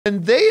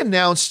When they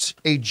announced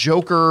a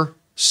Joker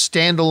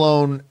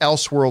standalone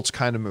Elseworlds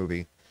kind of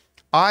movie,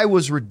 I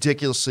was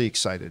ridiculously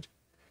excited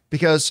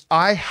because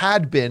I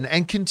had been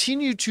and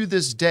continue to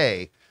this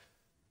day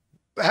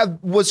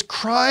was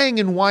crying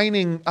and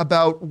whining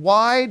about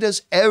why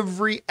does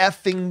every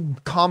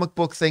effing comic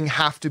book thing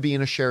have to be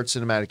in a shared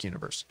cinematic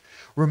universe?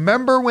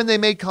 Remember when they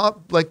made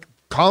comic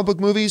book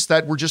movies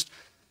that were just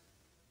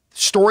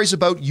stories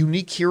about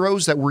unique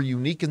heroes that were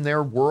unique in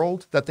their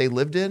world that they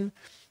lived in?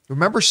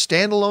 Remember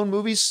standalone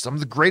movies? Some of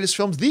the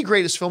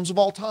greatest films of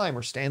all time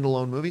are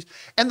standalone movies.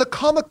 And the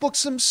comic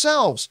books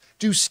themselves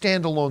do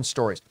standalone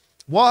stories.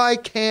 Why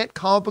can't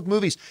comic book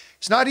movies?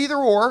 It's not either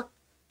or,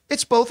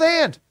 it's both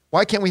and.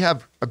 Why can't we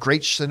have a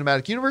great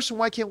cinematic universe and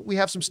why can't we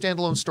have some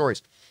standalone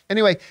stories?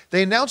 Anyway,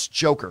 they announced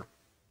Joker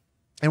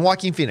and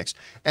Joaquin Phoenix.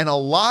 And a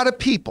lot of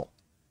people,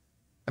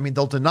 I mean,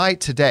 they'll deny it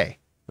today,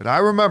 but I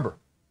remember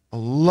a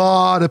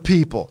lot of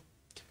people,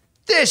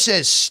 this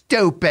is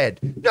stupid.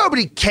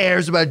 Nobody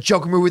cares about a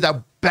Joker movie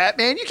without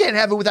Batman. You can't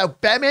have it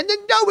without Batman. Then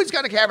nobody's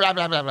going to care. Blah,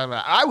 blah, blah, blah,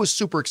 blah. I was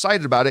super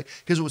excited about it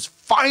because it was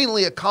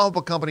finally a comic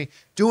book company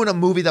doing a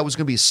movie that was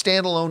going to be a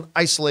standalone,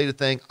 isolated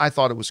thing. I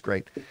thought it was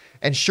great.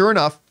 And sure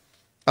enough,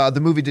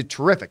 the movie did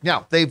terrific.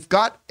 Now, they've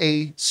got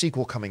a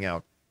sequel coming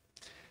out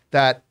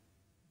that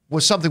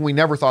was something we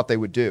never thought they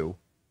would do.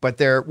 But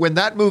when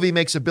that movie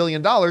makes $1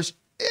 billion,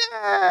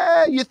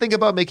 you think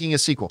about making a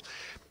sequel.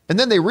 And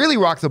then they really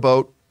rocked the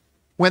boat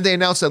when they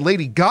announced that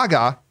Lady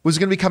Gaga was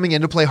going to be coming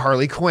in to play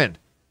Harley Quinn.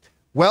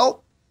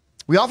 Well,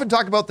 we often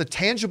talk about the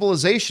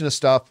tangibilization of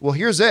stuff. Well,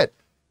 here's it.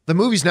 The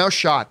movie's now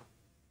shot.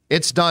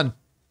 It's done.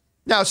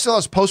 Now, it still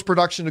has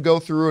post-production to go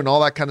through and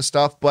all that kind of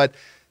stuff, but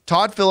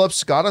Todd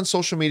Phillips got on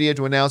social media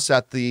to announce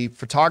that the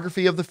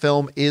photography of the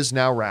film is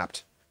now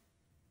wrapped.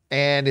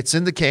 And it's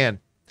in the can.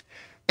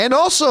 And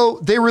also,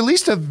 they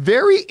released a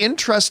very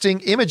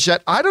interesting image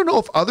that I don't know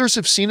if others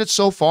have seen it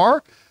so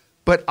far,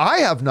 but I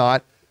have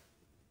not,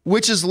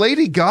 which is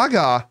Lady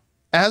Gaga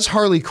as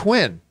Harley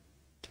Quinn.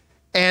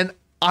 And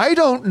I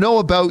don't know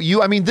about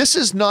you. I mean, this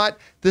is not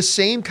the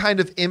same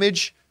kind of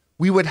image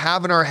we would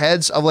have in our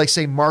heads of, like,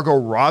 say, Margot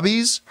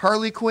Robbie's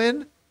Harley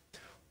Quinn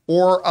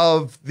or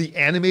of the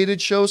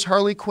animated show's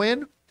Harley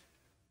Quinn.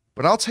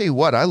 But I'll tell you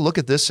what, I look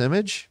at this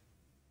image,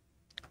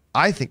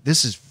 I think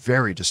this is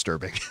very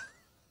disturbing.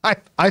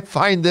 I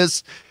find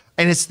this,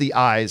 and it's the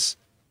eyes.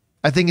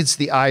 I think it's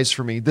the eyes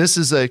for me. This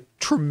is a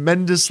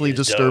tremendously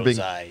disturbing.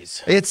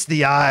 Eyes. It's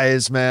the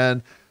eyes,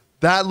 man.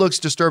 That looks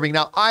disturbing.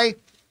 Now, I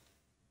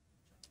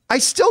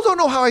still don't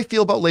know how I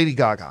feel about Lady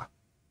Gaga.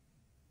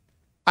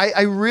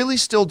 I really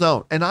still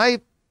don't. And I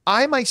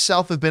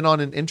myself have been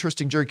on an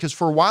interesting journey because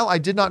for a while I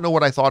did not know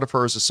what I thought of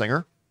her as a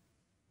singer.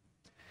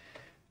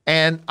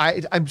 And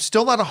I'm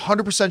still not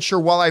 100% sure.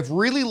 While I've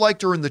really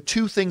liked her in the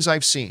two things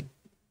I've seen,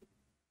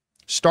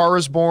 Star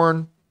is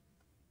Born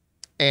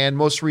and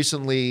most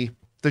recently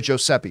the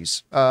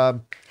Giuseppes.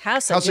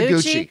 House of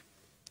Gucci.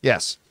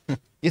 Yes.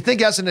 You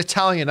think as an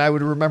Italian, I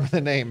would remember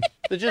the name.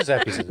 The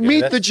Giuseppes.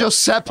 Meet the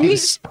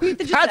Giuseppes. Meet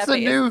the That's a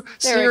new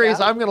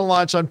series I'm going to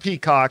launch on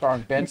Peacock.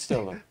 From Ben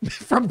Stiller.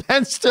 From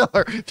Ben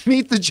Stiller.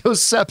 Meet the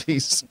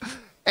Giuseppes.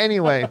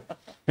 Anyway,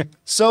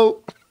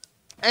 so,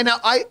 and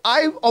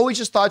I always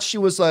just thought she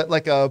was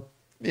like a,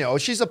 you know,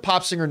 she's a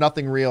pop singer,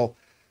 nothing real.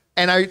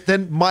 And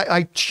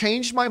I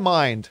changed my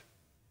mind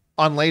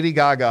on Lady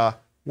Gaga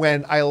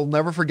when, I'll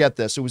never forget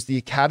this. It was the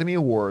Academy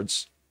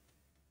Awards.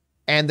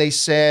 And they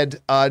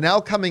said, now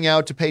coming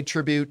out to pay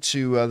tribute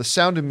to The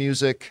Sound of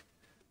Music,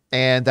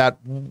 and that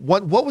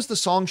what was the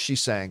song she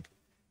sang?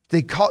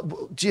 They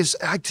called,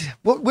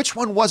 which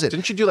one was it?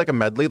 Didn't you do like a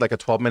medley, like a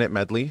 12-minute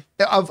medley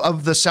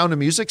of The Sound of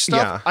Music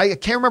stuff? Yeah. I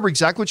can't remember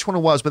exactly which one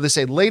it was, but they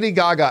say Lady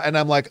Gaga, and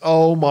I'm like,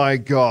 oh my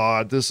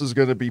God, this is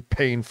going to be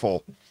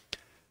painful.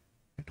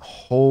 And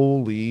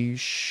holy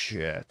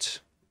shit,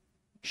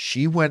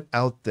 she went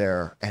out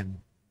there and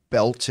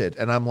belted,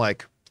 and I'm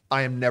like,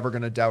 I am never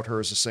going to doubt her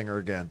as a singer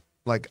again.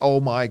 Like, oh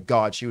my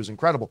God, she was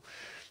incredible.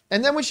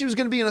 And then when she was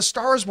going to be in A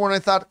Star is Born, I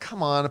thought,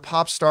 come on, a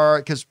pop star,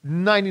 because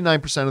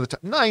 99% of the time,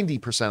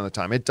 90% of the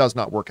time, it does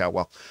not work out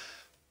well.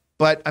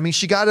 But I mean,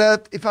 she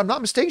got if I'm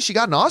not mistaken, she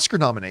got an Oscar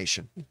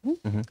nomination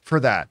for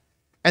that.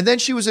 And then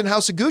she was in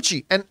House of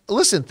Gucci. And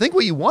listen, think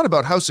what you want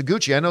about House of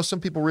Gucci. I know some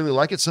people really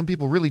like it. Some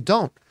people really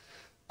don't.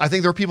 I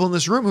think there are people in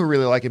this room who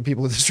really like it and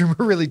people in this room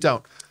who really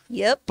don't.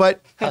 Yep. But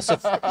House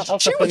of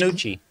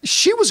Panucci.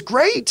 She was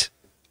great.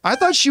 I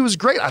thought she was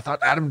great. I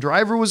thought Adam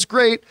Driver was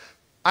great.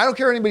 I don't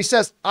care what anybody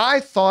says. I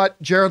thought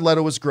Jared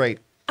Leto was great.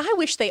 I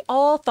wish they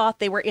all thought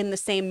they were in the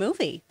same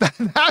movie.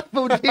 That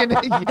would be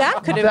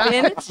that could have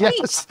been a treat.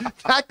 Yes,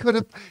 that could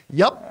have.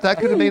 Yep, that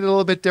could have made it a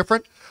little bit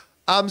different.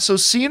 So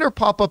seeing her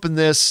pop up in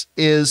this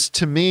is,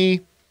 to me,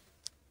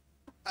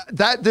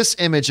 this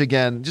image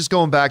again. Just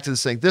going back to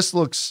this thing. This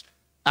looks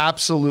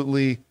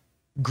absolutely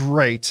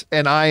great,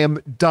 and I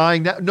am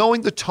dying now,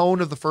 knowing the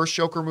tone of the first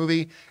Joker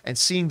movie and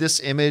seeing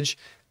this image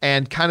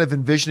and kind of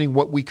envisioning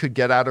what we could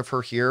get out of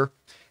her here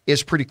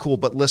is pretty cool.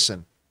 But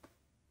listen,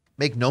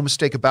 make no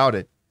mistake about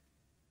it.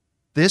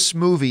 This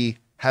movie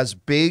has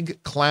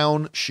big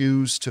clown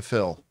shoes to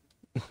fill.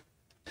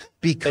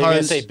 They're going to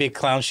because say big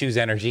clown shoes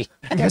energy.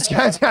 this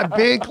guy's got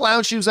big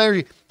clown shoes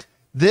energy.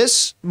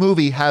 This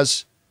movie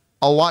has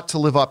a lot to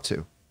live up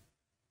to.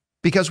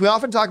 Because we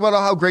often talk about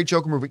how great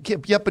Joker movie.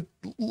 Yeah, but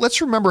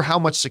let's remember how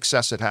much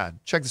success it had.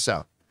 Check this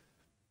out.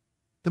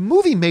 The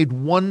movie made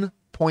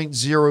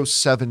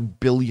 $1.07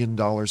 billion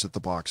at the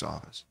box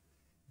office.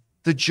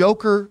 The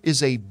Joker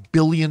is a $1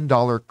 billion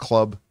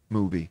club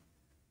movie.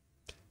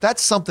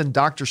 That's something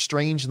Doctor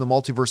Strange and the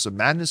Multiverse of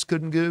Madness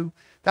couldn't do.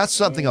 That's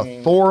something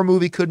a Thor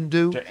movie couldn't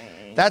do.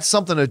 That's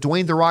something a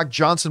Dwayne "The Rock"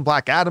 Johnson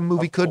Black Adam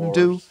movie couldn't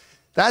do.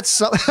 That's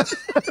something.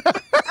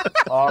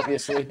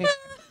 Obviously.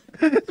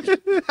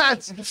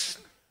 That's.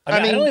 I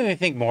don't even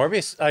think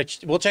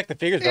Morbius. We'll check the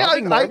figures. But I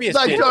think Morbius.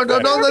 No,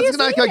 that's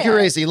not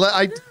crazy.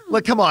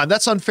 Come on,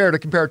 that's unfair to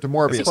compare it to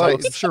Morbius.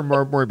 I'm sure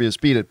Morbius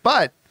beat it,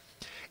 but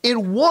it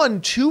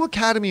won 2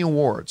 Academy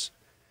Awards,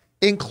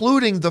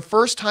 including the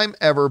first time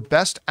ever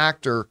Best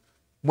Actor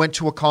went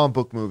to a comic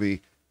book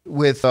movie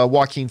with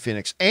Joaquin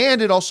Phoenix,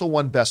 and it also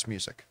won Best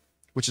Music,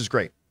 which is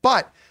great.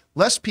 But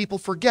lest people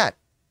forget,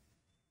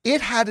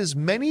 it had as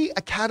many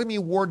Academy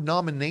Award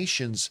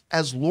nominations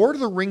as Lord of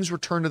the Rings: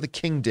 Return of the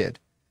King did.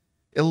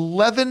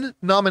 11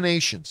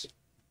 nominations,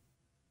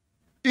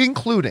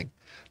 including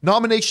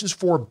nominations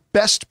for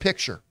Best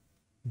Picture,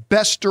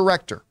 Best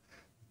Director,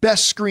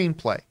 Best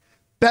Screenplay,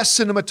 Best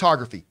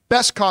Cinematography,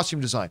 Best Costume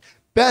Design,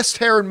 Best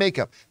Hair and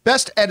Makeup,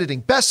 Best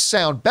Editing, Best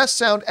Sound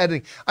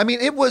Editing. I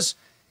mean, it was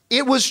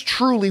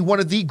truly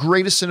one of the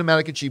greatest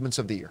cinematic achievements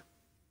of the year.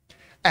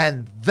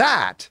 And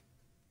that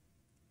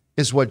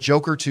is what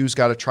Joker 2's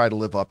got to try to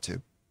live up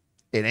to.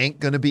 It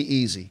ain't going to be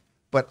easy,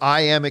 but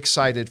I am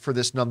excited for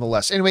this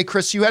nonetheless. Anyway,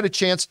 Chris, you had a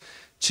chance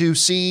to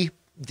see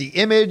the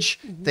image.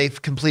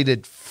 They've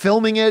completed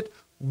filming it.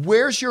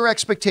 Where's your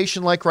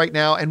expectation like right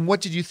now? And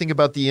what did you think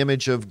about the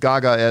image of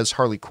Gaga as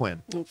Harley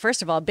Quinn?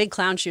 First of all, big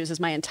clown shoes is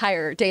my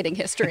entire dating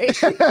history.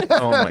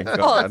 Oh my God.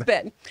 All it's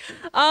been.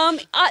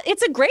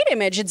 It's a great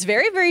image. It's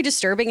very, very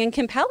disturbing and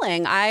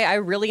compelling. I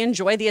really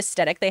enjoy the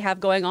aesthetic they have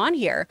going on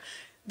here.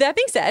 That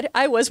being said,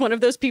 I was one of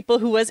those people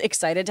who was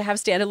excited to have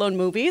standalone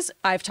movies.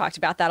 I've talked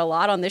about that a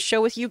lot on this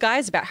show with you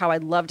guys, about how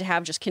I'd love to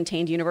have just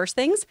contained universe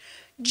things.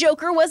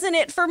 Joker wasn't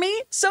it for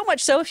me. So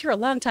much so, if you're a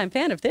longtime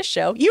fan of this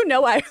show, you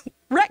know I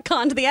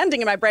retconned the ending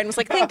in my brain. Was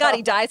like, thank God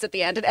he dies at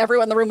the end. And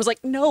everyone in the room was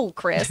like, no,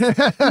 Chris,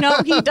 no,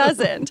 he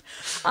doesn't.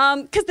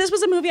 Because this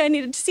was a movie I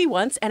needed to see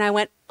once. And I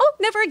went, oh,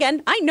 never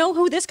again. I know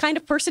who this kind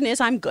of person is.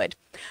 I'm good.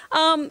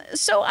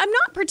 So I'm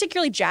not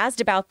particularly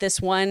jazzed about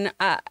this one.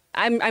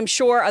 I'm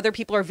sure other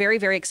people are very,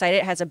 very excited.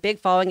 It has a big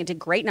following. It did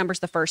great numbers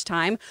the first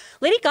time.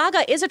 Lady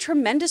Gaga is a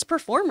tremendous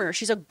performer.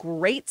 She's a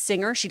great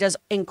singer. She does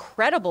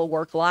incredible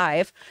work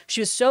live. She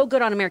was so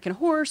good on American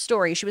Horror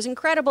Story. She was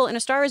incredible in A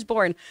Star Is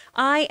Born.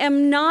 I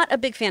am not a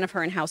big fan of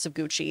her in House of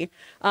Gucci.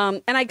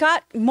 And I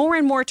got more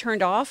and more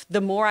turned off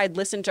the more I'd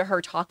listened to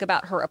her talk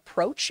about her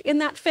approach in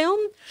that film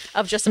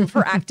of just some of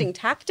her acting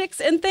tactics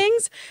and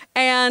things.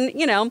 And,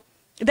 you know,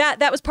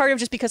 that was part of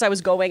just because I was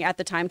going at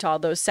the time to all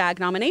those SAG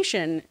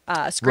nomination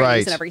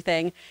screenings and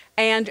everything.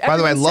 And by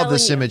the way, I love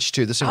this image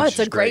too. This image it's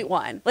a great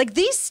one. Like,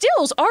 these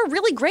stills are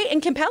really great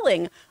and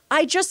compelling.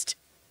 I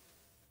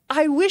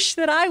wish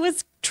that I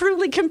was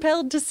truly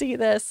compelled to see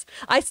this.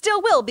 I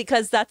still will,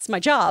 because that's my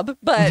job.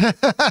 But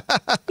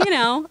you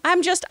know,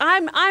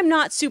 I'm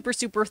not super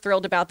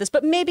thrilled about this.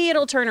 But maybe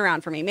it'll turn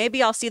around for me.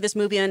 Maybe I'll see this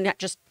movie and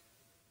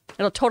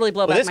it'll totally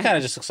blow back my head. This kind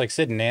of just looks like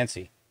Sid and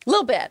Nancy. A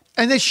little bit.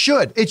 And it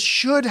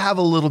should have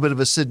a little bit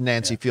of a Sid and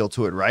Nancy feel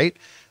to it, right?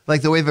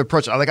 Like the way they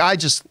approach it. Like,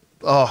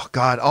 oh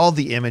God, all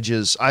the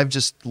images. I've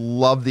just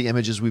loved the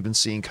images we've been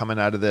seeing coming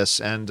out of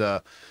this. And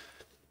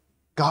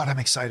God, I'm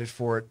excited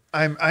for it.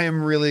 I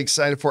am really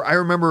excited for it. I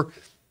remember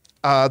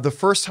the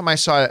first time I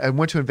saw it, I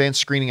went to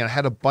advanced screening and I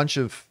had a bunch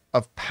of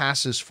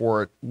passes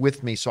for it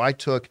with me. So I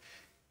took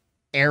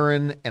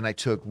Aaron and I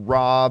took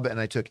Rob and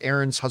I took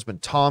Aaron's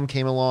husband, Tom,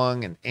 came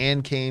along, and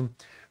Ann came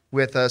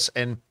with us.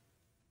 And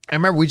I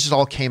remember we just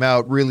all came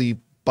out really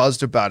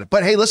buzzed about it.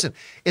 But hey, listen,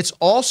 it's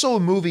also a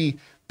movie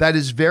that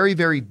is very,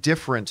 very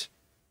different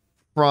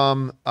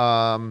from,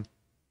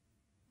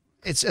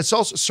 it's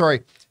also,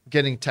 sorry,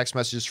 getting text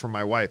messages from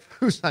my wife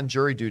who's on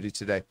jury duty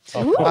today.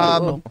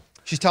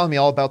 She's telling me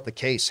all about the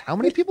case. How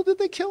many people did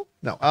they kill?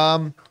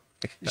 No,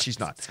 she's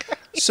not.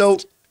 So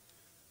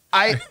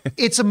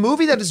it's a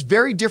movie that is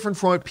very different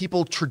from what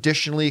people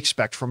traditionally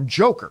expect from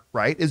Joker,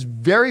 right? It's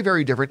very,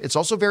 very different. It's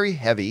also very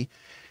heavy.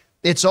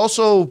 It's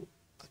also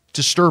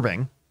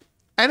disturbing.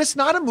 And it's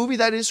not a movie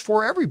that is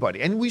for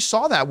everybody. And we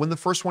saw that when the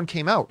first one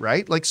came out,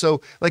 right? Like,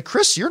 so, like,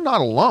 Chris, you're not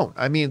alone.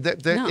 I mean,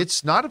 no.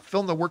 It's not a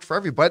film that worked for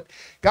everybody. But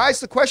guys,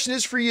 the question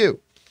is for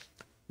you.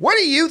 What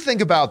do you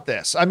think about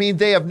this? I mean,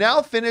 they have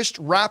now finished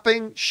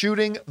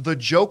shooting The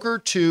Joker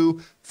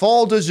 2,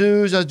 Fall de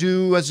Zoos,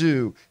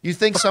 Azoo. You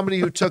think somebody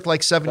who took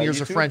like 7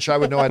 years of French, I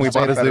would know how to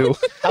say it.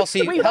 House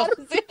of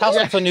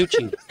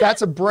Fanucci.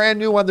 That's a brand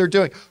new one they're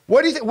doing.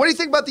 What do you think? What do you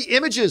think about the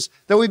images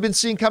that we've been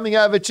seeing coming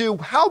out of it too?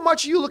 How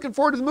much are you looking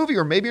forward to the movie?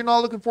 Or maybe you're not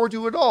looking forward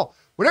to it at all.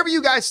 Whatever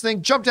you guys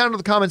think, jump down to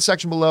the comment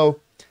section below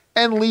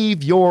and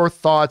leave your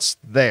thoughts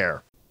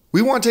there.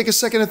 We want to take a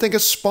second to thank a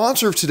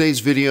sponsor of today's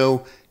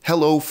video,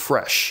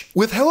 HelloFresh.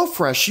 With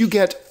HelloFresh, you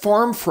get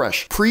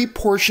farm-fresh,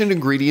 pre-portioned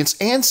ingredients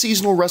and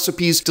seasonal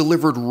recipes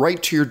delivered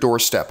right to your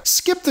doorstep.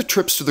 Skip the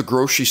trips to the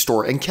grocery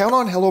store and count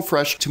on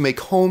HelloFresh to make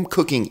home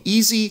cooking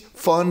easy,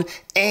 fun,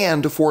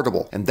 and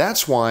affordable. And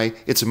that's why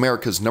it's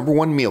America's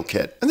 #1 meal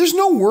kit. And there's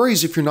no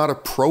worries if you're not a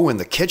pro in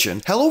the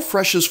kitchen.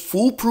 HelloFresh's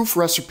foolproof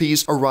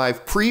recipes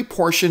arrive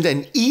pre-portioned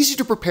and easy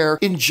to prepare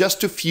in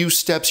just a few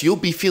steps. You'll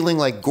be feeling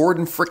like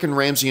Gordon frickin'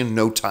 Ramsay in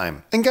no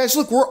time. And guys,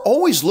 look, we're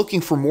always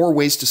looking for more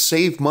ways to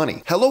save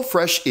money.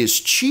 HelloFresh is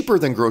cheaper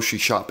than grocery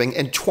shopping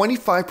and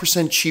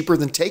 25% cheaper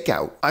than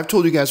takeout. I've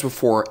told you guys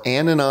before,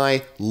 Ann and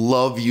I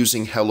love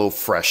using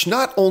HelloFresh.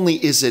 Not only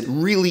is it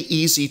really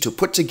easy to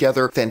put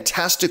together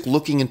fantastic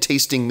looking and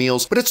tasting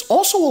meals, but it's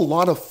also a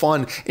lot of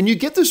fun, and you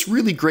get this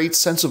really great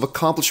sense of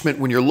accomplishment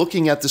when you're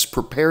looking at this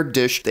prepared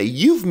dish that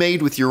you've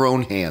made with your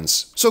own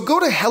hands. So go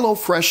to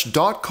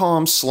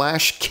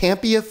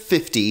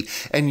HelloFresh.com/Campea50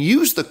 and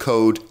use the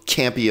code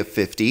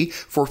Campea50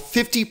 for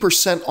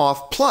 50%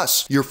 off,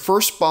 plus your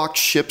first box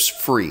ships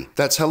free.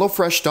 That's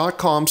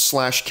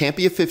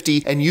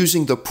HelloFresh.com/Campea50 and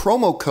using the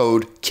promo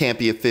code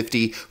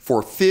Campea50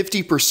 for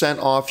 50%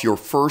 off your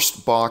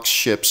first box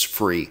ships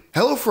free.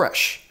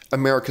 HelloFresh,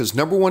 America's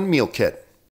 #1 meal kit.